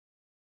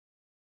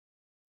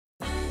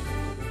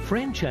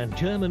French and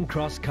German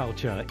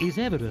cross-culture is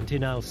evident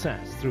in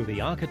Alsace through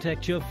the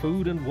architecture,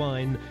 food and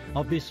wine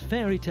of this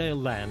fairy tale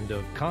land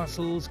of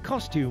castles,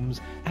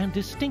 costumes and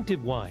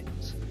distinctive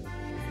wines.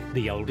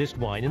 The oldest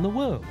wine in the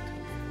world,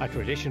 a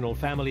traditional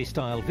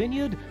family-style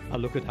vineyard, a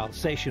look at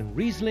Alsatian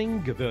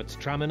Riesling,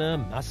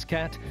 Gewürztraminer,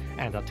 Muscat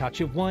and a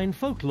touch of wine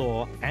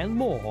folklore and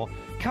more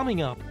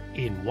coming up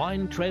in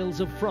Wine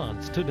Trails of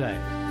France today.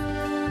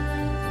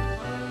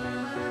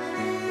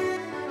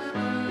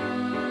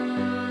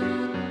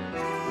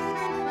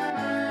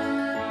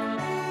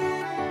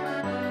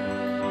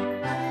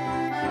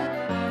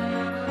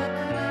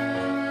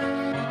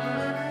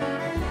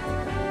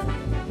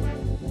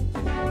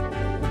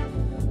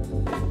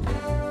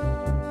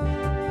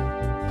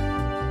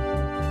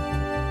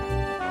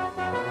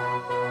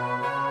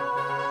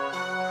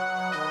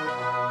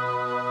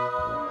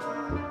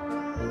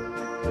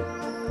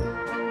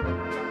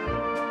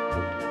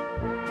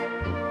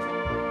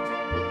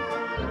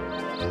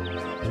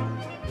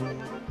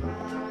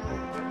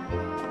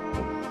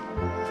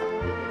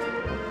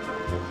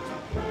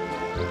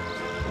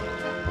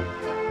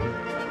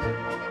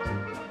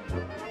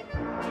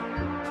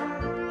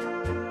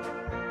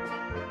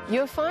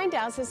 You'll find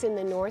Alsace in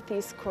the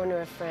northeast corner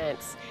of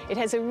France. It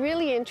has a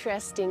really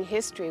interesting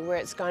history where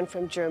it's gone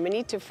from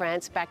Germany to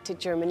France, back to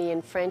Germany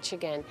and French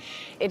again.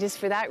 It is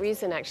for that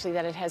reason, actually,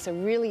 that it has a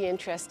really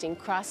interesting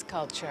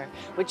cross-culture,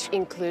 which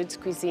includes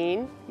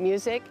cuisine,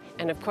 music,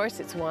 and of course,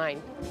 it's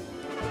wine.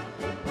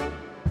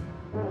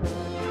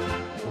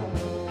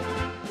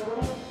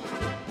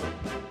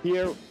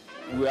 Here,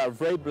 we are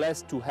very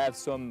blessed to have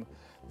some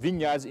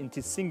vineyards in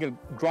this single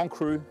Grand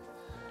Cru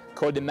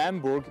called the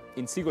Mamburg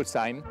in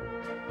Sigolsheim.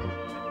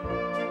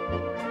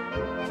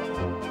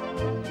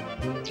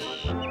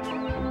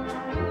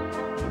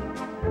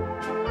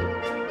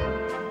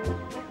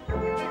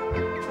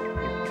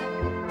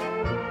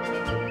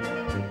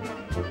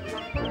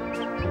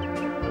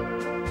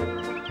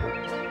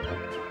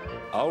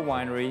 Our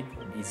winery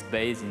is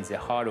based in the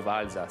heart of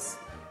Alsace,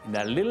 in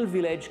a little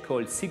village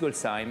called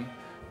Sigolsheim,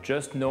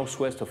 just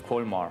northwest of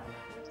Colmar.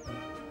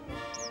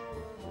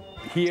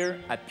 Here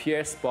at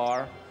Pierre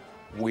Spar,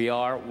 we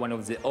are one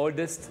of the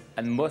oldest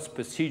and most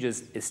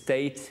prestigious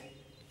estates,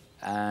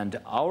 and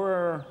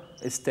our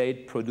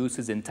estate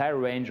produces an entire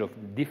range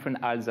of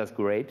different Alsace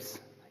grapes,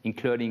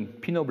 including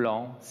Pinot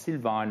Blanc,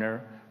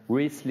 Sylvaner,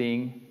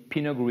 Riesling,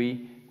 Pinot Gris,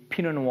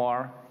 Pinot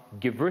Noir,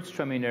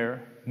 Gewürztraminer,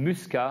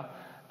 Muscat,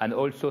 and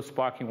also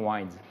sparkling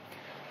wines.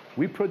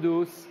 We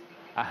produce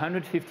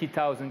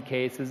 150,000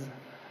 cases,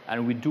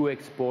 and we do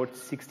export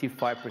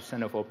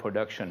 65% of our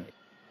production.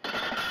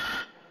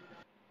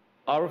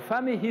 Our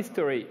family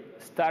history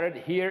started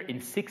here in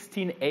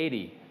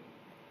 1680.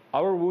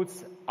 Our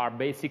roots are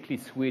basically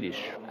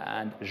Swedish,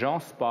 and Jean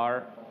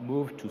Spar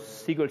moved to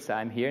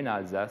Sigolsheim here in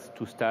Alsace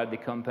to start the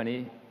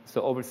company,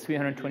 so over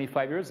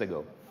 325 years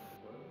ago.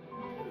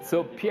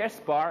 So Pierre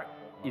Spar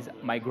is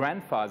my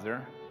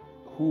grandfather,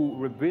 who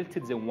rebuilt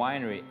the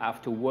winery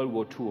after World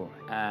War II.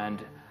 And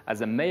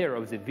as a mayor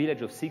of the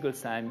village of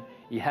Sigolsheim,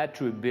 he had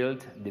to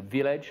rebuild the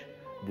village,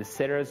 the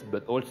cellars,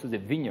 but also the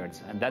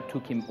vineyards. And that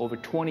took him over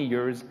 20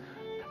 years.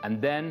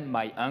 And then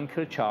my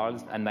uncle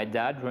Charles and my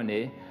dad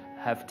René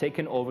have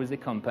taken over the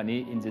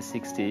company in the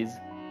 60s.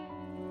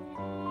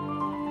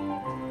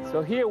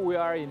 So here we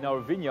are in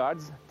our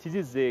vineyards. This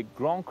is the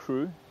Grand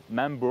Cru,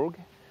 Mamburg.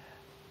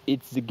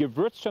 It's the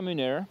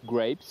Gewürztraminer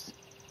grapes.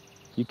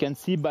 You can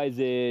see by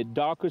the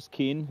darker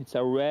skin, it's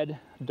a red,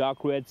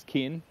 dark red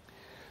skin.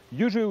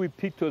 Usually we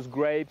pick those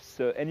grapes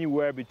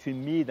anywhere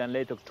between mid and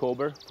late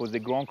October for the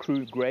Grand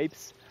Cru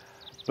grapes.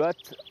 But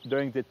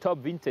during the top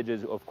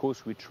vintages, of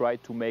course, we try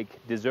to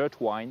make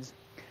dessert wines.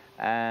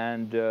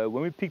 And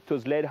when we pick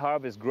those late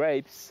harvest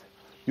grapes,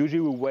 usually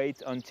we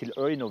wait until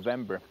early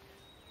November.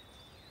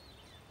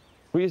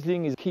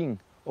 Riesling is king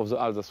of the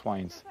Alsace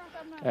wines.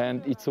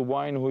 And it's a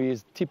wine who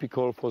is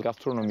typical for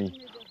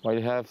gastronomy. While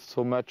it has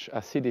so much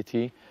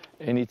acidity,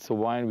 and it's a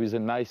wine with a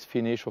nice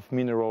finish of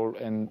mineral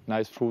and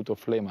nice fruit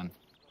of lemon.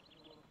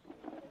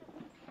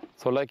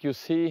 So like you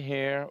see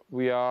here,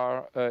 we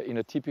are in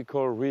a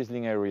typical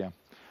Riesling area.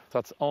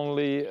 That's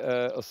only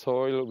a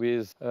soil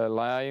with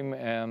lime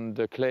and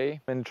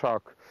clay and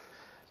chalk.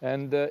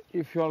 And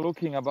if you are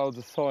looking about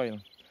the soil,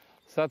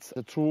 that's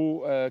the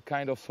true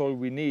kind of soil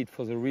we need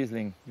for the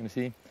Riesling, you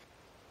see.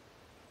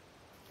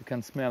 You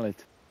can smell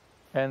it.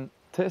 And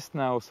taste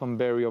now some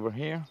berry over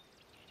here.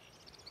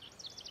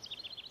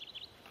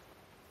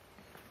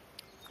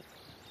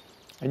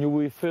 And you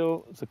will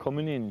feel the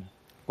communion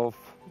of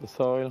the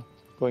soil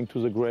going to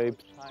the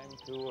grapes. Time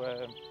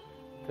to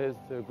taste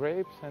the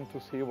grapes and to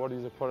see what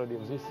is the quality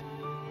of this.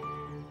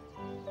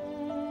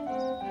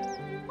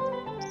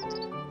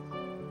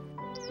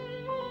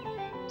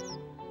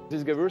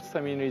 This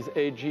Gewürztraminer is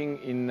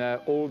aging in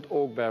old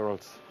oak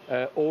barrels.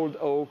 Old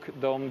oak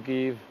don't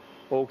give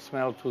oak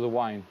smell to the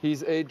wine.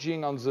 He's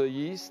aging on the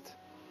yeast,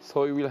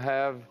 so he will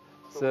have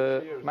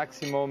the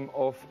maximum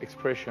of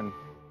expression.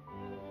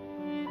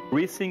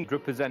 Riesling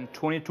represents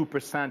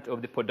 22%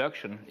 of the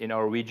production in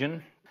our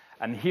region.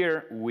 And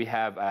here we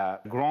have a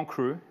Grand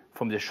Cru,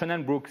 from the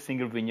Schönenbrook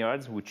single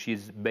vineyards, which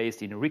is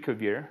based in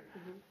Riquewihr.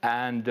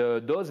 And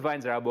those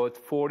vines are about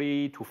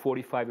 40 to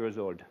 45 years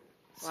old.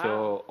 Wow.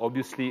 So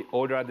obviously,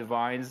 older are the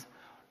vines,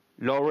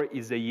 lower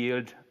is the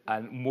yield,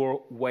 and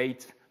more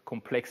weight,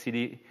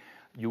 complexity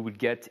you will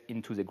get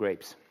into the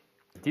grapes.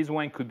 This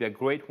wine could be a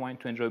great wine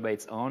to enjoy by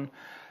its own,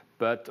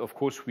 but of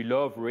course we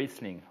love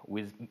Riesling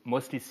with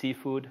mostly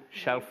seafood,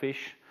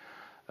 shellfish,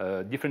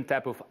 different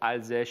type of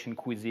Alsatian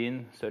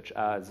cuisine such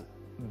as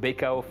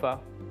Bäckerhofer.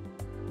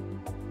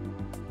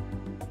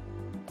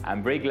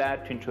 I'm very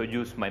glad to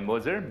introduce my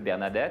mother,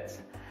 Bernadette,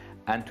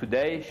 and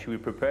today she will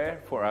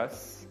prepare for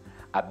us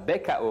a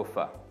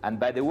Bäckerhofer. And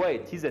by the way,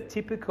 it is a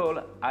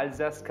typical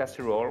Alsace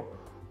casserole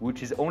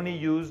which is only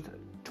used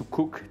to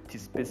cook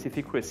this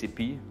specific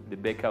recipe, the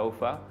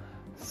Bäckerhofer.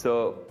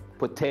 So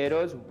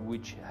potatoes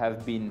which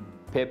have been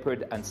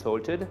peppered and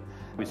salted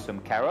with some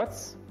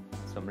carrots,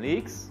 some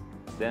leeks,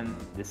 then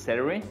the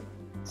celery,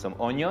 some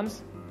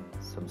onions,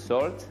 some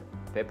salt,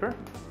 pepper,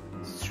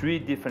 3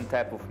 different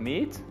types of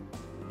meat,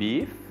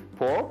 beef,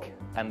 pork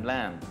and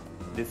lamb.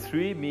 The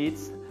 3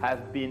 meats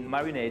have been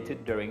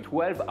marinated during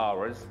 12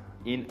 hours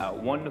in a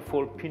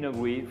wonderful Pinot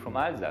Gris from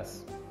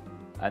Alsace.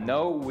 And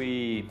now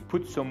we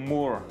put some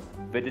more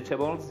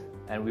vegetables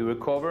and we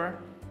recover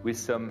with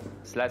some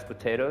sliced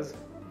potatoes,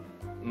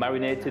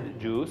 marinated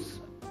juice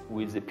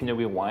with the Pinot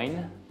Gris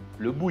wine,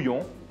 le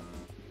bouillon,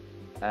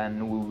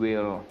 and we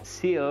will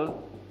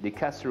seal the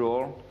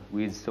casserole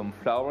with some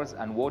flowers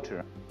and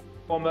water.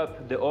 Warm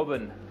up the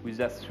oven with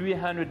a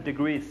 300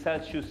 degrees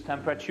Celsius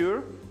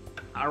temperature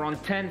around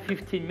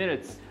 10-15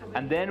 minutes,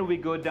 and then we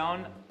go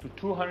down to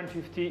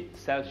 250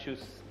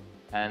 Celsius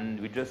and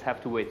we just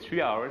have to wait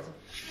 3 hours.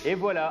 Et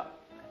voilà!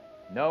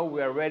 Now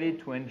we are ready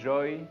to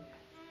enjoy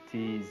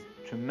this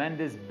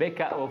tremendous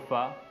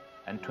Bäckerhofer,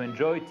 and to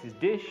enjoy this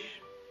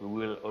dish we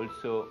will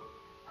also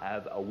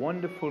have a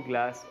wonderful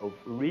glass of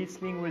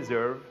Riesling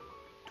Reserve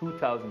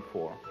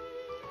 2004.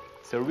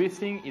 So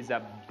Riesling is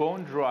a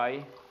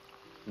bone-dry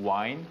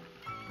wine,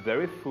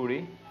 very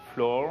fruity,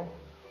 floral,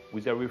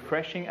 with a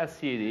refreshing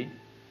acidity,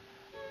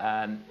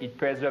 and it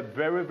pairs up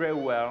very, very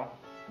well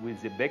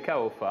with the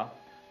Bäckerhofer.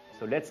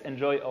 So let's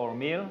enjoy our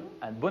meal,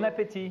 and bon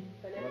appétit!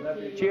 Bon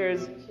appétit.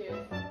 Cheers!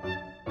 Cheers.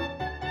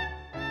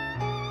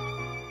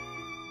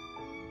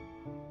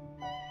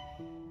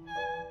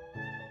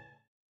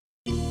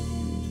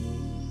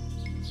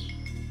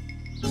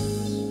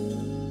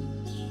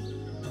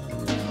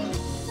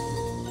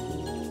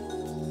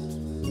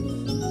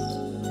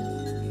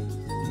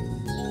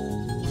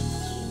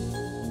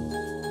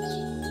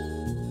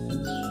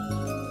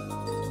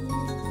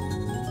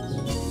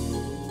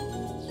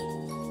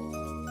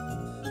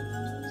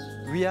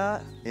 We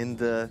are in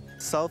the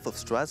south of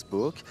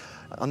Strasbourg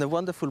on a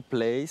wonderful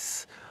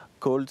place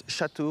called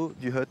Château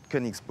du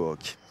Haut-Königsbourg.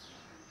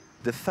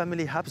 The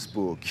family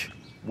Habsburg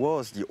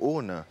was the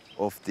owner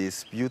of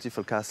this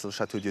beautiful castle,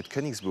 Château du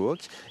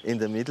Haut-Königsbourg, in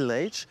the Middle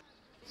Age.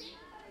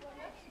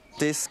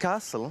 This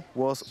castle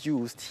was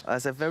used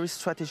as a very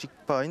strategic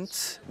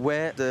point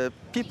where the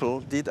people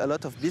did a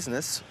lot of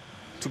business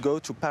to go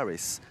to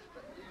Paris.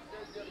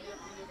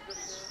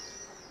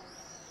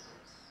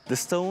 The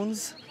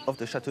stones of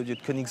the Château du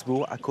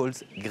Haut-Königsbourg are called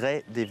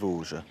Grès des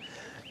Vosges.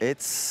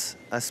 It's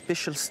a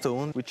special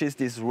stone, which is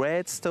this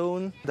red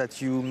stone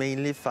that you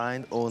mainly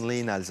find only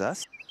in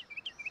Alsace.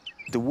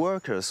 The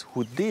workers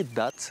who did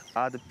that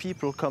are the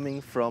people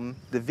coming from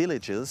the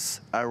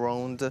villages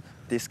around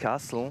this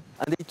castle,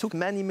 and it took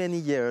many, many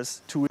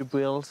years to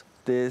rebuild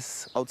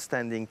this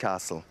outstanding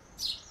castle.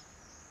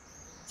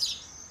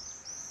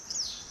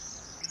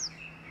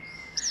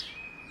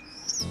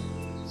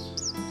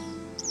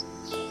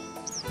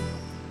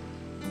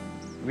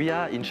 We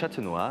are in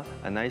Châtenois,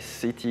 a nice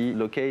city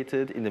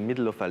located in the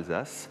middle of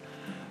Alsace,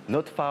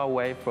 not far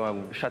away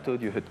from Château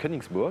du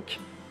Haut-Königsbourg,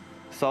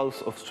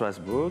 south of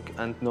Strasbourg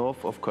and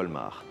north of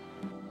Colmar.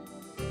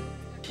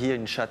 Here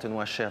in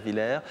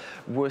Châtenois-Chervillers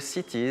were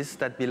cities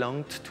that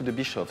belonged to the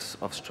bishops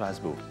of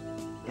Strasbourg.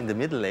 In the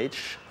Middle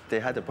Age,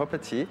 they had a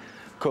property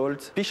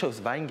called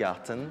Bischof's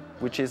Weingarten,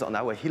 which is on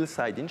our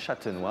hillside in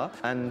Châtenois.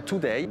 And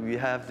today we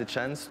have the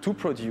chance to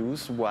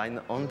produce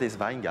wine on this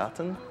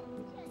Weingarten.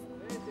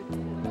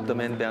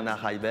 Domaine Bernard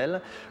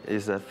Heibel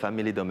is a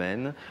family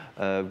domain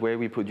where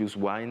we produce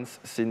wines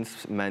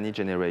since many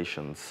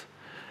generations.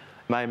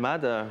 My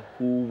mother,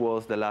 who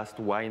was the last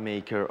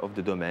winemaker of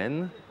the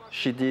domain,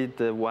 she did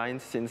the wine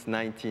since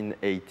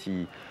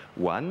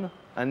 1981.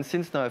 And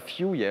since now a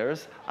few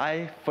years,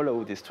 I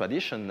follow this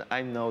tradition.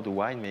 I'm now the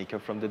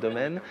winemaker from the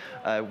domain,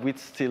 with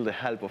still the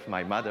help of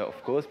my mother,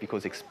 of course,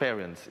 because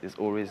experience is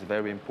always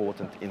very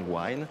important in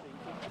wine.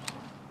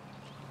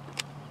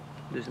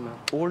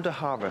 All the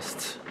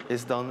harvest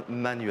is done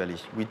manually.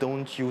 We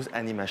don't use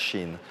any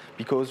machine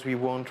because we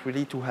want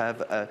really to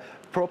have a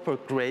proper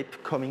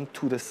grape coming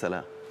to the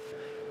cellar.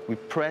 We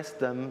press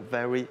them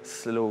very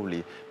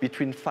slowly,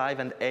 between 5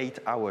 and 8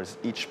 hours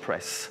each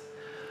press.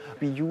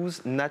 We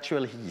use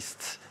natural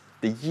yeast,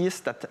 the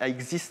yeast that are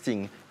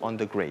existing on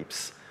the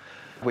grapes.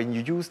 When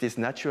you use this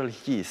natural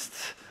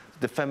yeast,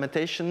 The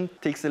fermentation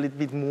takes a little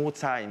bit more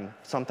time,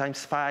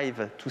 sometimes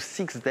 5 to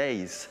 6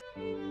 days.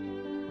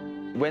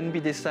 When we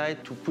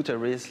decide to put a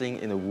Riesling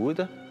in a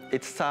wood,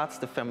 it starts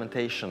the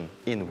fermentation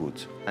in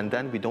wood, and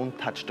then we don't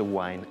touch the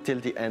wine till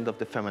the end of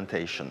the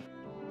fermentation.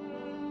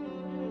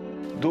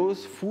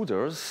 Those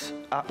foeders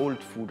are old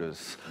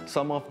foeders.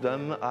 Some of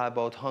them are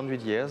about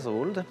 100 years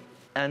old,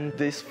 and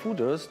these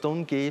foeders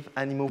don't give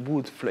any more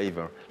wood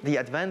flavor. The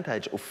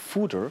advantage of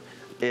foeder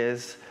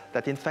is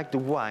that, in fact, the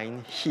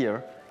wine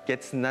here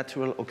gets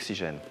natural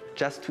oxygen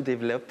just to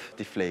develop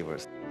the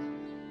flavors.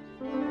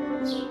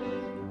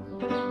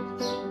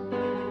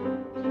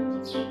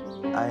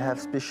 I have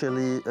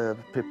specially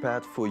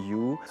prepared for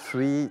you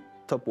 3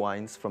 top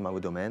wines from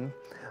our domain.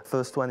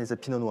 First one is a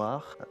Pinot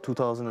Noir,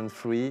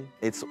 2003.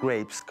 It's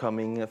grapes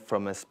coming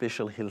from a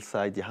special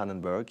hillside, the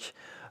Hannenberg,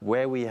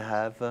 where we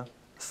have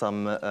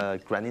some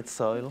granite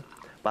soil,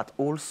 but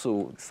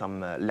also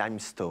some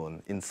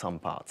limestone in some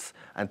parts.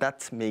 And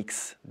that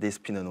makes this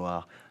Pinot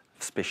Noir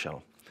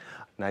special.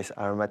 Nice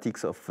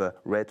aromatics of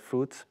red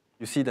fruit.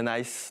 You see the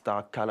nice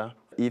dark color.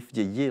 If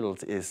the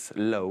yield is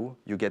low,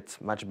 you get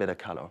much better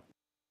color.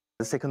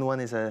 The second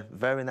one is a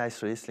very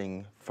nice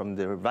Riesling from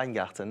the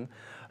Weingarten,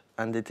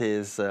 and it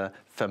is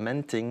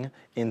fermenting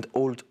in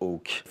old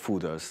oak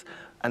foeders.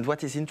 And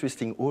what is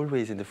interesting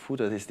always in the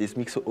foeders is this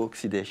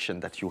mixo-oxidation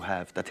that you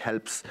have that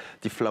helps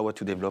the flower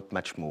to develop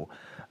much more.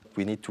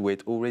 We need to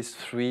wait always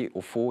 3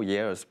 or 4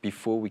 years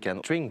before we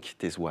can drink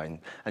this wine.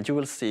 And you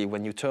will see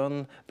when you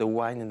turn the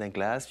wine in a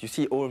glass, you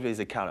see always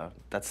a color.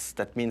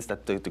 That means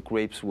that the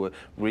grapes were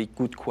really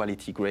good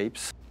quality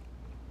grapes.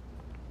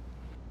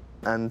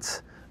 And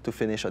to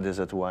finish a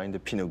dessert wine, the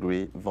Pinot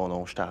Gris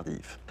Vendange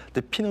Tardive.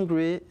 The Pinot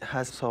Gris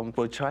has some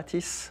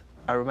botrytis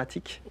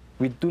aromatic.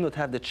 We do not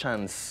have the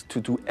chance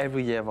to do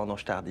every year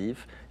Vendange Tardive,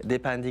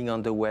 depending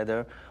on the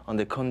weather, on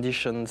the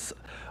conditions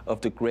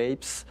of the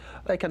grapes.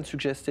 I can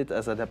suggest it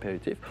as an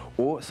aperitif,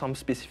 or some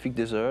specific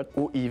dessert,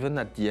 or even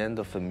at the end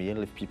of a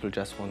meal if people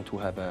just want to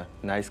have a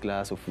nice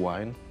glass of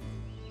wine.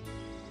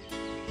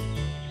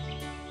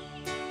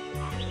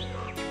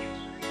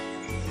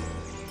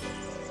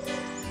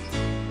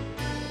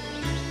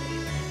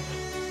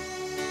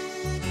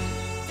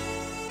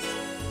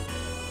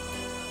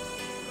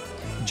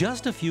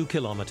 Just a few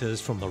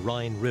kilometers from the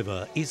Rhine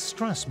River is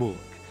Strasbourg,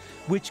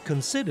 which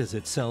considers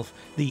itself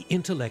the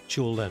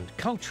intellectual and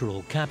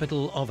cultural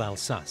capital of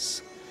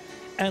Alsace.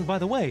 And by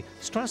the way,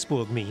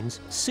 Strasbourg means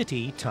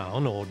city,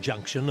 town, or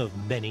junction of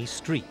many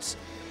streets.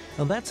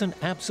 And that's an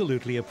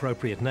absolutely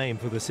appropriate name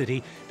for the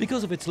city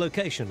because of its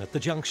location at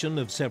the junction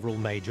of several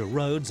major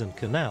roads and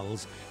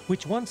canals,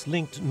 which once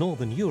linked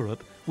northern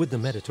Europe with the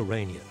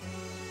Mediterranean.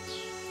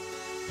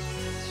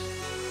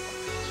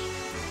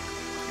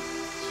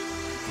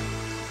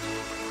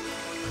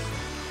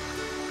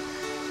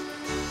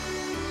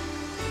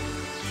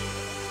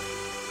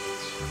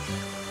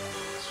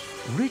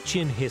 Rich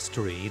in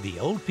history, the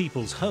old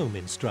people's home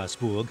in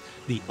Strasbourg,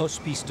 the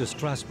Hospice de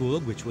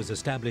Strasbourg, which was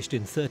established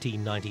in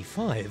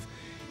 1395,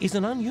 is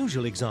an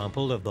unusual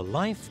example of the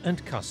life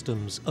and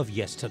customs of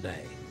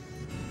yesterday.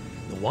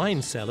 The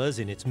wine cellars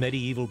in its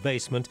medieval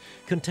basement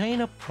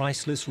contain a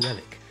priceless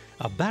relic,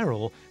 a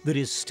barrel that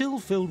is still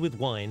filled with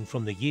wine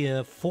from the year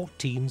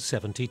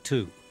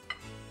 1472.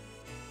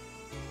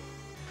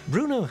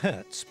 Bruno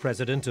Hertz,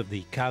 president of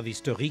the Cave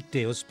Historique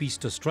des Hospices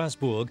de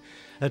Strasbourg,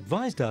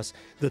 advised us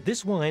that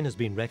this wine has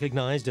been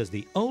recognized as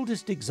the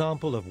oldest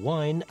example of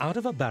wine out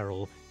of a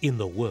barrel in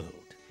the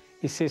world.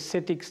 Et c'est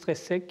cet extrait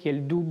sec qui est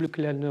le double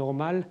que la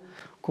normale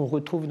qu'on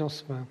retrouve dans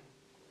ce vin.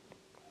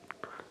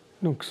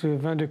 Donc ce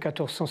vin de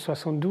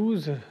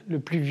 1472, le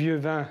plus vieux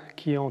vin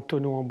qui est en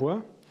tonneau en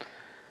bois.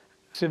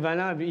 Ce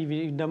vin-là,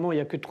 évidemment, il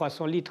n'y a que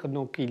 300 litres,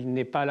 donc il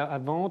n'est pas à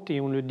vente et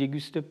on ne le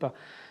déguste pas.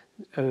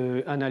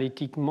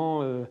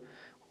 Analytiquement,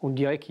 on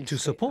dirait qu'il... To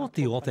support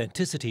the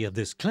authenticity of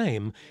this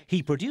claim,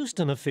 he produced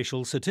an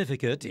official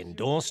certificate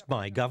endorsed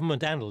by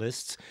government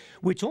analysts,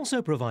 which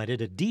also provided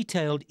a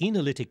detailed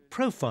analytic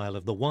profile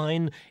of the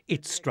wine,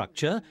 its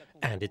structure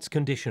and its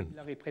condition.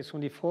 La répression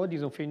des fraudes,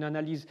 ils ont fait une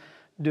analyse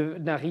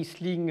d'un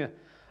Riesling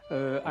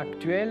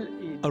actuel.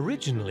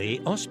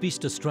 Originally, Hospice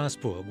de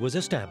Strasbourg was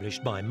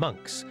established by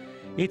monks.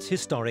 Its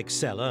historic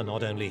cellar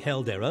not only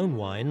held their own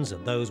wines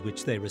and those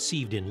which they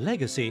received in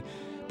legacy,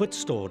 but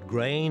stored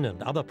grain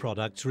and other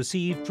products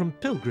received from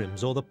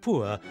pilgrims or the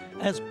poor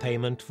as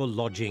payment for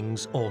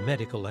lodgings or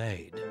medical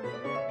aid.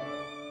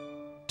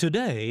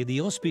 Today, the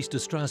Hospice de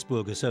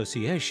Strasbourg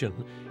Association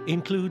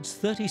includes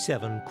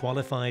 37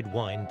 qualified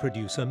wine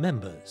producer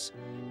members.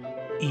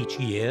 Each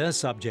year,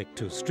 subject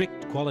to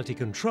strict quality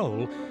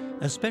control,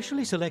 a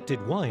specially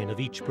selected wine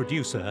of each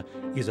producer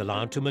is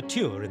allowed to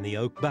mature in the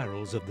oak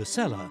barrels of the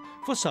cellar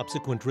for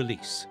subsequent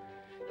release,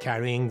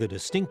 carrying the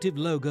distinctive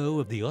logo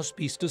of the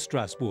Hospice de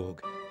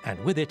Strasbourg, and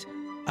with it,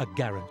 a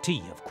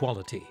guarantee of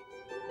quality.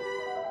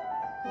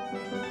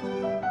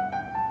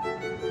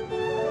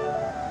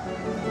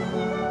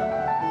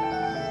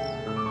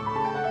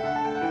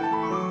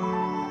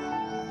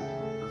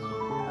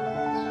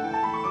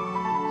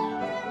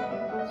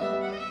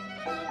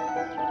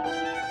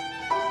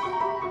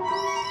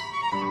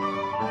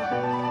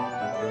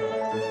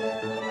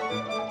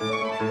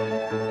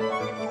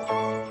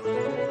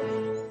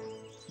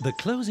 The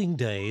closing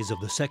days of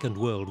the Second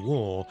World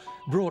War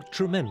brought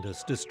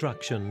tremendous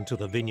destruction to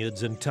the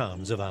vineyards and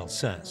towns of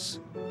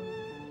Alsace.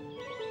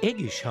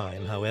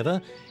 Egisheim,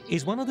 however,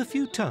 is one of the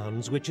few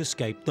towns which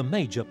escaped the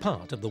major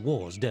part of the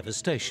war's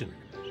devastation.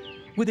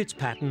 With its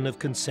pattern of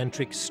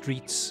concentric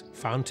streets,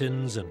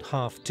 fountains and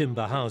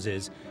half-timber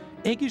houses,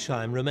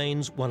 Egisheim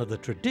remains one of the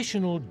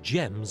traditional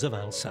gems of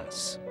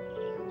Alsace.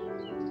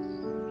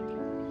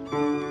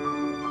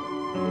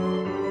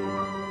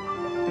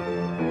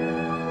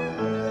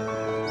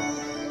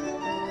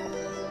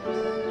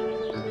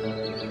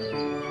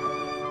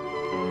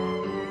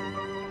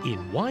 In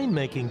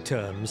winemaking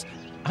terms,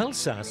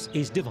 Alsace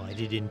is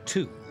divided in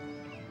two: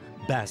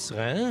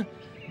 Basse-Rhin,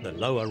 the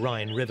lower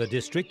Rhine River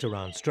district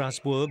around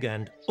Strasbourg,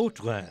 and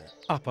Haute-Rhin,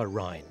 upper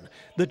Rhine,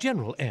 the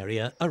general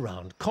area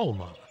around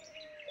Colmar.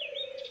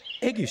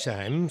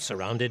 Egisheim,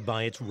 surrounded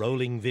by its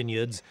rolling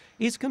vineyards,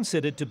 is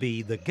considered to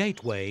be the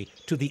gateway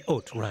to the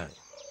Haute-Rhin.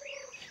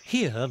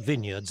 Here,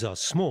 vineyards are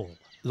small,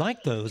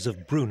 like those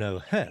of Bruno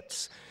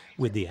Hertz,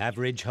 with the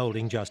average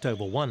holding just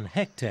over 1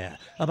 hectare,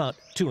 about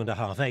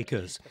 2.5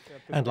 acres.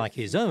 And like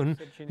his own,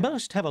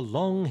 most have a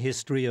long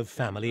history of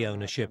family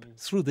ownership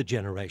through the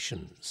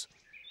generations.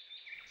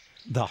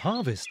 The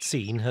harvest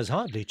scene has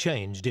hardly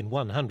changed in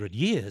 100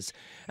 years,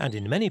 and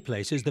in many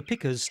places the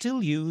pickers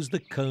still use the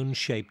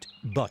cone-shaped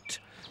butt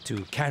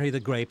to carry the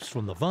grapes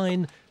from the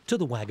vine to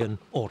the wagon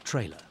or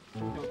trailer.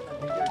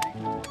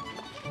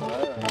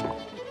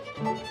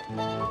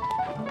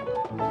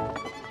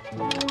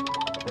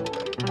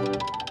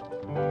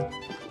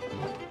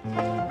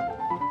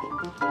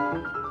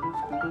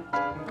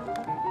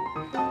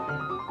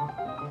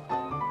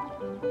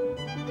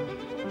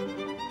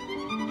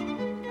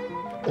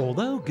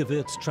 Although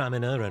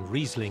Gewürztraminer and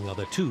Riesling are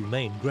the two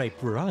main grape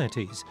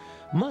varieties,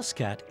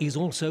 Muscat is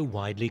also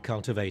widely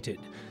cultivated,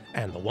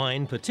 and the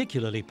wine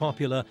particularly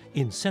popular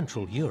in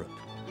Central Europe.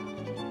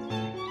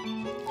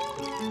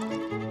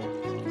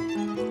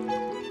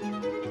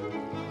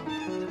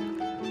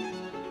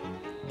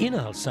 In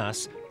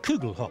Alsace,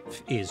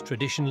 Kugelhopf is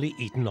traditionally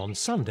eaten on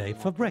Sunday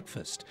for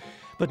breakfast,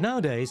 but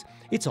nowadays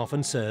it's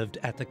often served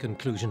at the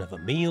conclusion of a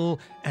meal,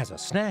 as a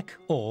snack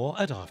or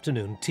at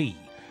afternoon tea,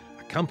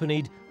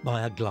 accompanied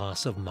by a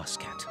glass of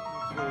Muscat.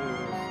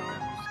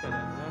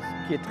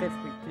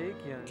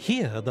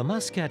 Here, the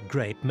Muscat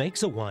grape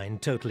makes a wine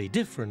totally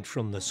different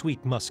from the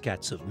sweet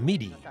Muscats of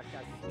Midi.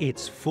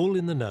 It's full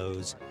in the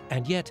nose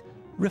and yet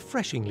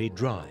refreshingly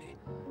dry.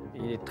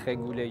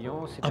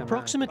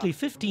 Approximately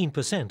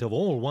 15% of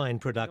all wine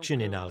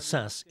production in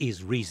Alsace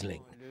is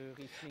Riesling.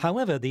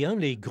 However, the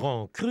only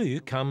Grand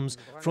Cru comes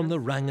from the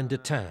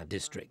Rangen-de-Tain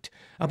district,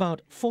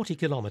 about 40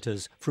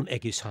 kilometers from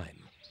Egisheim.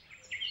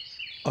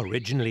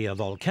 Originally a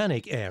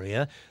volcanic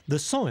area, the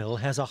soil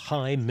has a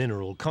high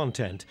mineral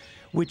content,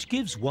 which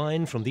gives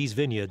wine from these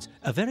vineyards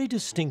a very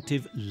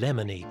distinctive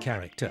lemony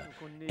character,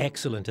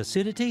 excellent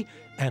acidity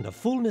and a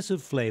fullness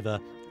of flavor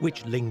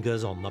which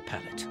lingers on the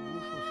palate.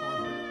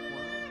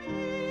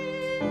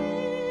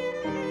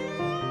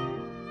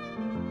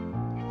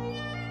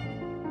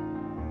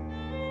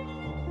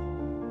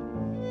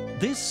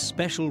 This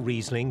special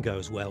Riesling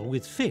goes well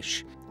with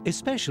fish,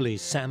 especially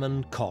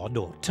salmon, cod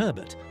or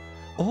turbot.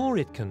 Or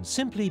it can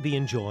simply be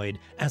enjoyed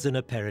as an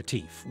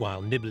aperitif while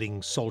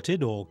nibbling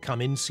salted or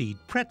cumin seed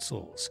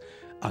pretzels,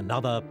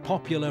 another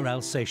popular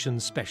Alsatian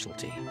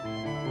specialty.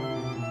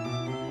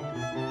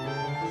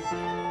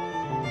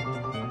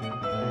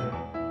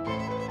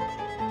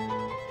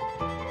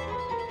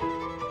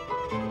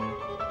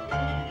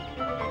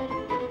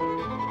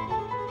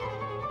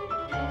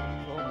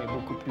 Mais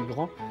beaucoup plus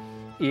grand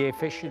et est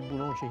fait chez le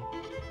boulanger.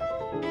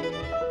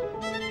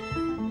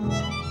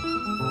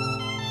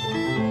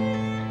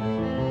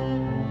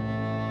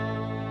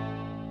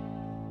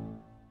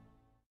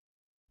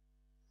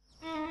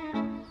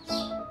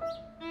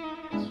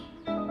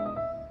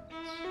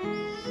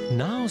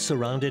 Now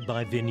surrounded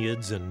by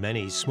vineyards and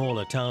many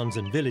smaller towns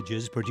and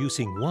villages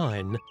producing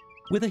wine,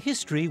 with a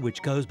history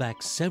which goes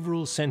back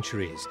several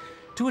centuries,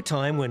 to a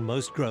time when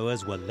most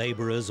growers were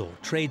labourers or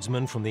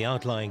tradesmen from the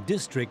outlying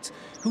districts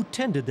who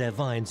tended their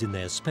vines in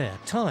their spare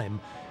time,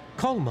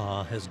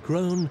 Colmar has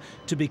grown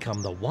to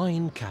become the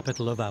wine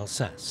capital of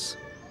Alsace.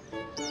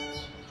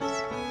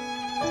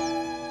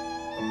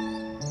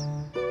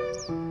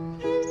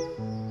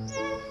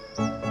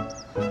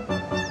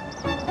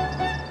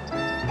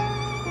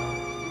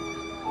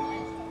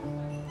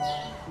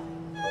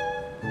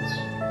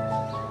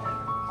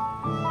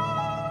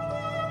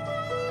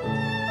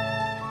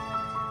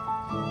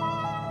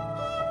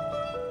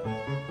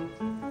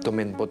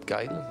 Domaine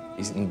Bottgeil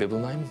is in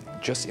Bebelheim,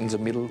 just in the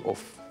middle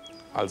of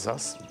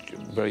Alsace,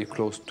 very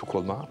close to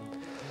Colmar.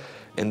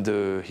 And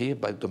here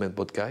by Domaine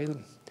Bottgeil,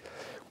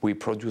 we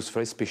produce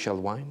very special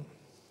wine.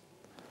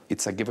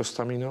 It's a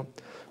Gewürztraminer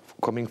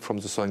coming from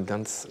the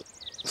Soinglanz.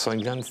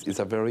 Soinglanz is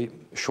a very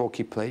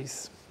chalky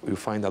place. You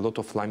find a lot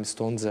of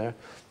limestone there,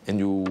 and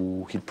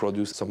he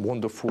produces some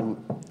wonderful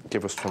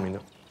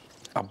Gewürztraminer.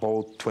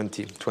 About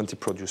 20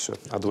 producers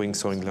are doing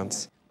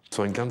Soinglanz.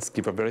 So ingredients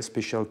give a very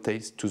special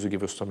taste to the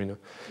Gewürztraminer.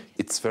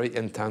 It's very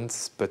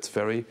intense, but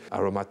very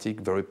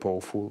aromatic, very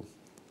powerful,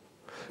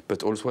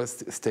 but also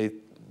stay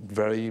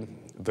very,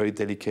 very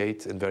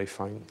delicate and very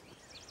fine.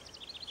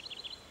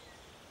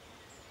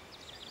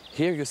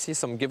 Here you see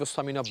some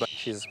Gewürztraminer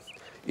bunches.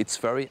 It's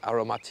very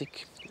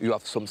aromatic. You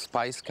have some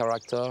spice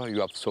character, you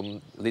have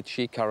some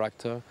lychee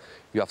character,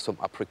 you have some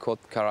apricot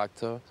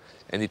character,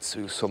 and it's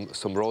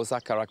some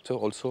rosa character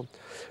also.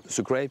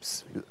 The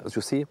grapes, as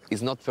you see,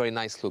 is not very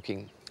nice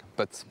looking,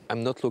 but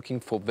I'm not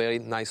looking for very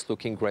nice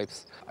looking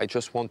grapes. I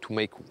just want to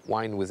make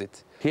wine with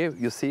it. Here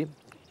you see,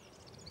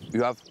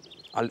 you have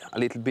a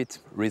little bit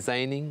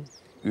Riseining,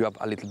 you have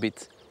a little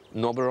bit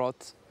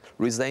Noberrot.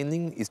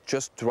 Riseining is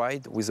just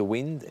dried with the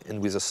wind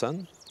and with the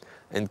sun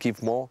and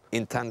give more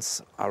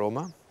intense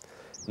aroma.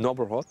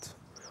 Noberrot,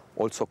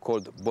 also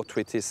called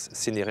Botrytis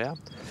cinerea,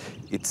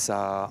 it's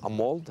a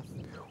mold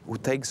who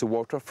takes the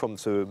water from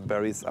the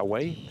berries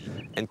away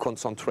and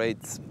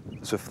concentrates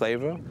the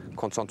flavor,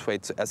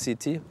 concentrates the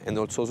acidity and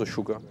also the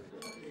sugar.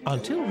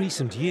 Until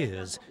recent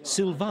years,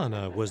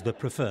 Silvaner was the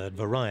preferred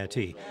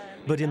variety,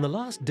 but in the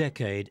last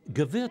decade,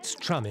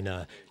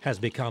 Gewürztraminer has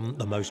become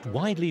the most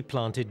widely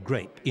planted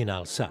grape in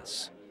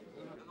Alsace.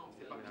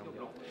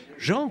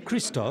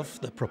 Jean-Christophe,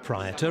 the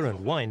proprietor and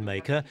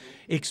winemaker,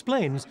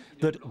 explains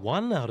that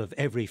 1 out of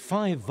every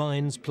 5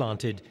 vines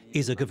planted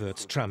is a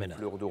Gewürztraminer.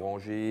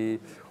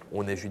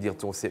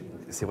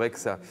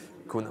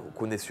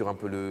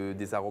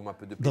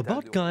 The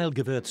Bottgeil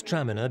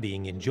Gewürztraminer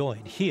being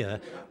enjoyed here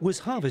was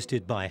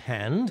harvested by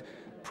hand,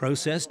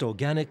 processed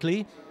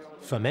organically,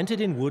 fermented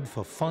in wood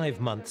for 5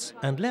 months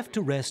and left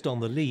to rest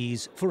on the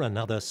lees for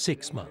another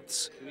 6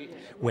 months.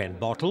 When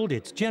bottled,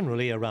 it's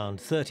generally around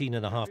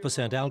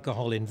 13.5%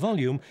 alcohol in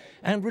volume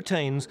and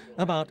retains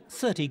about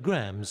 30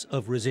 grams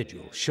of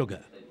residual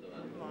sugar.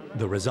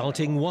 The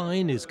resulting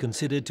wine is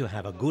considered to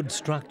have a good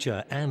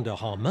structure and a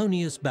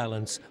harmonious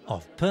balance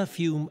of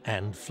perfume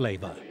and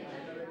flavor,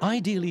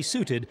 ideally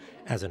suited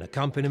as an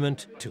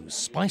accompaniment to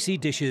spicy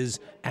dishes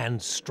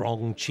and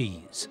strong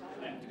cheese.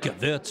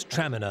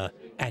 Gewürztraminer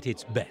at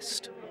its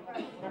best.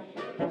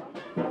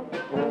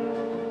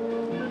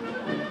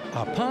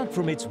 Apart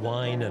from its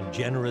wine and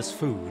generous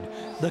food,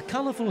 the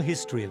colourful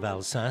history of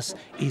Alsace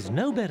is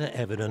no better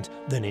evident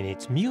than in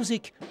its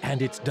music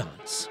and its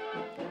dance.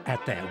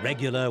 At their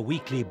regular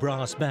weekly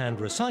brass band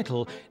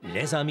recital,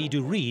 Les Amis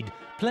du Ried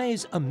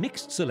plays a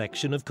mixed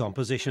selection of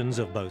compositions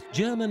of both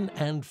German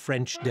and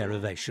French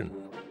derivation.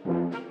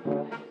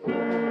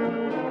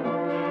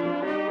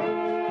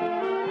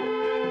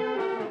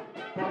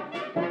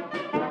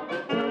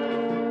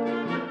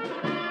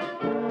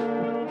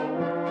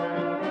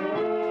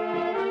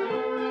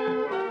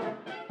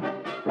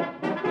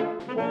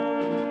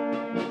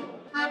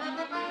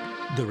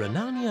 The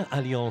Renania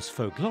Alliance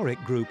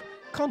folkloric group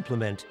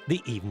complement the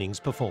evening's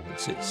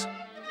performances.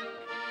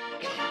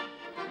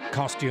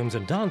 Costumes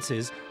and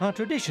dances are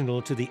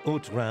traditional to the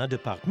Haut-Rhin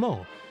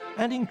department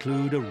and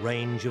include a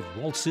range of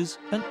waltzes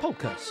and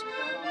polkas.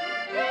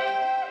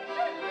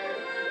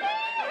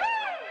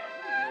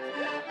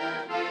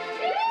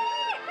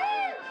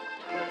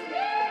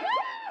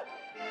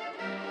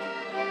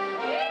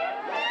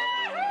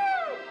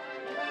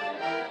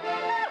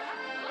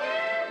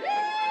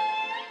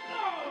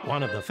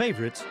 One of the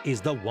favourites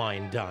is the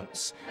wine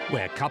dance,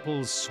 where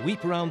couples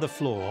sweep around the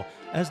floor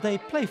as they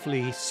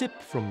playfully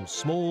sip from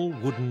small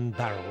wooden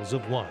barrels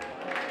of wine.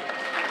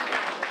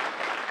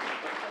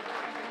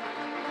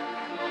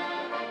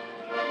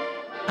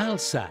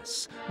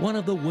 Alsace, one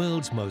of the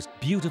world's most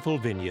beautiful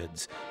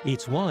vineyards,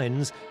 its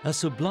wines a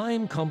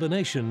sublime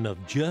combination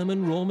of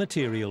German raw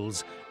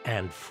materials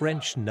and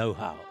French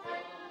know-how.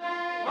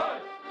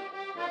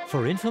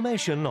 For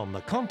information on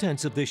the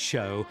contents of this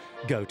show,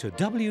 go to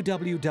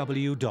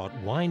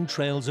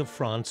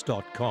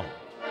www.winetrailsoffrance.com.